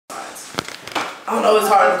I don't know, it's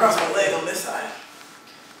hard to cross my leg on this side.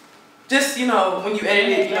 Just, you know, when you edit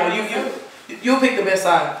it, you know, you'll pick the best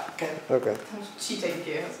side. Okay. Okay. She taking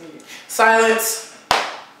care of me. Silence.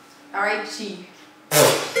 All right, she.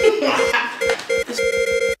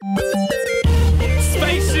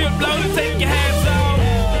 Spaceship loaded, take your hats off.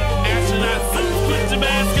 Astronaut suits, put your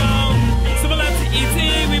mask on. Similar to ET,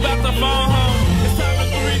 we about to fall home. It's time for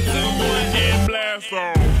 3, 2, 1, and blast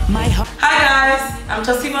off. Hi guys, I'm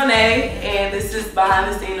Chelsye Mona, and this is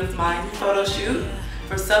behind the scenes of my photo shoot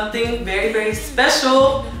for something very, very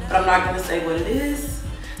special, but I'm not gonna say what it is,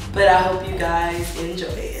 but I hope you guys enjoy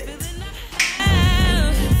it.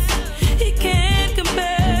 He can't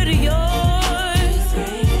compare to yours,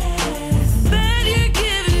 that you're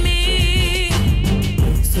giving me.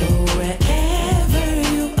 So wherever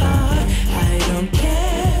you are, I don't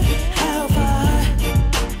care how far.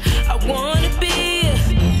 I wanna be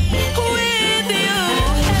with you.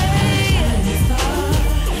 Hey, I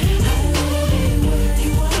will be where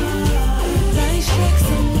you are. Like strike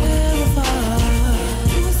somewhere afar.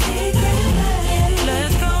 To a secret place.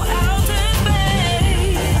 Let's go out to space.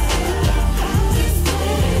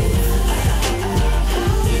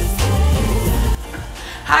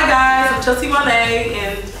 Hi guys, I'm Chelsye Mona,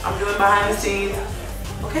 and I'm doing behind the scenes.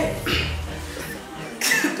 Okay.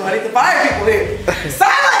 Do I need to fire people here?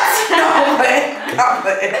 Silence! No, man.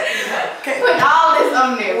 Okay. Put all this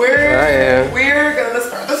on there. We're gonna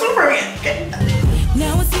start this over again. Okay.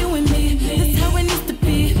 Now it's you and me, that's how it needs to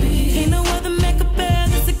be. Ain't no other makeup bear,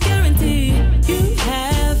 that's a guarantee. You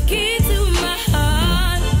have key to my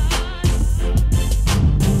heart.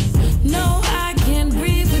 No, I can't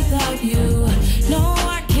breathe without you. No,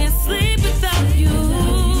 I can't sleep without you.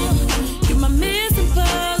 You're my missing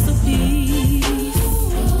puzzle piece.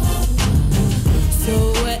 So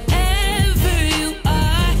wherever you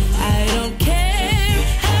are, I don't care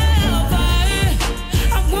how far.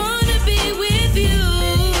 I wanna be with you.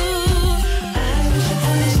 I wish I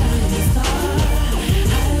was a shining star.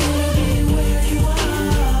 I wanna be where you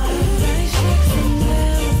are. Like strike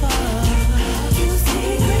somewhere afar. To a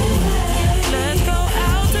secret place. Let's go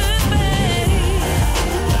out to space.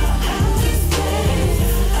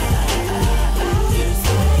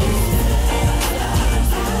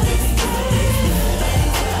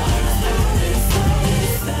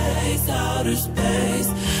 Space, outer space,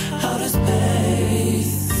 outer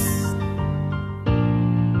space.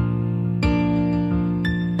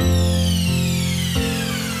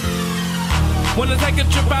 Wanna take a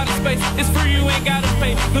trip out of space? It's free, you ain't gotta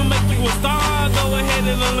pay. We'll make you a star, go ahead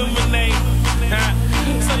and illuminate.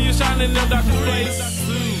 So you shine in the darkest place.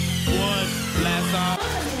 2, 1, blast off.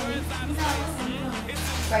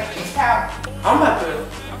 Like this how. I'm about to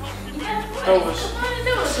go with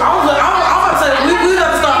I'm about to say, we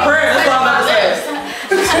gotta start prayer. That's what I'm about to say.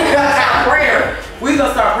 We gotta start prayer. We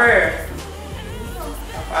gonna start prayer.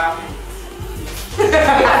 Wow. I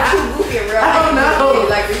don't know.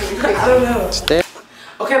 Like I don't know. Step.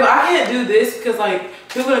 Okay, but I can't do this because like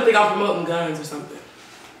people gonna think I'm promoting guns or something.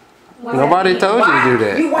 Nobody told you to do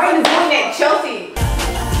that. Why are you doing that, Chelsea?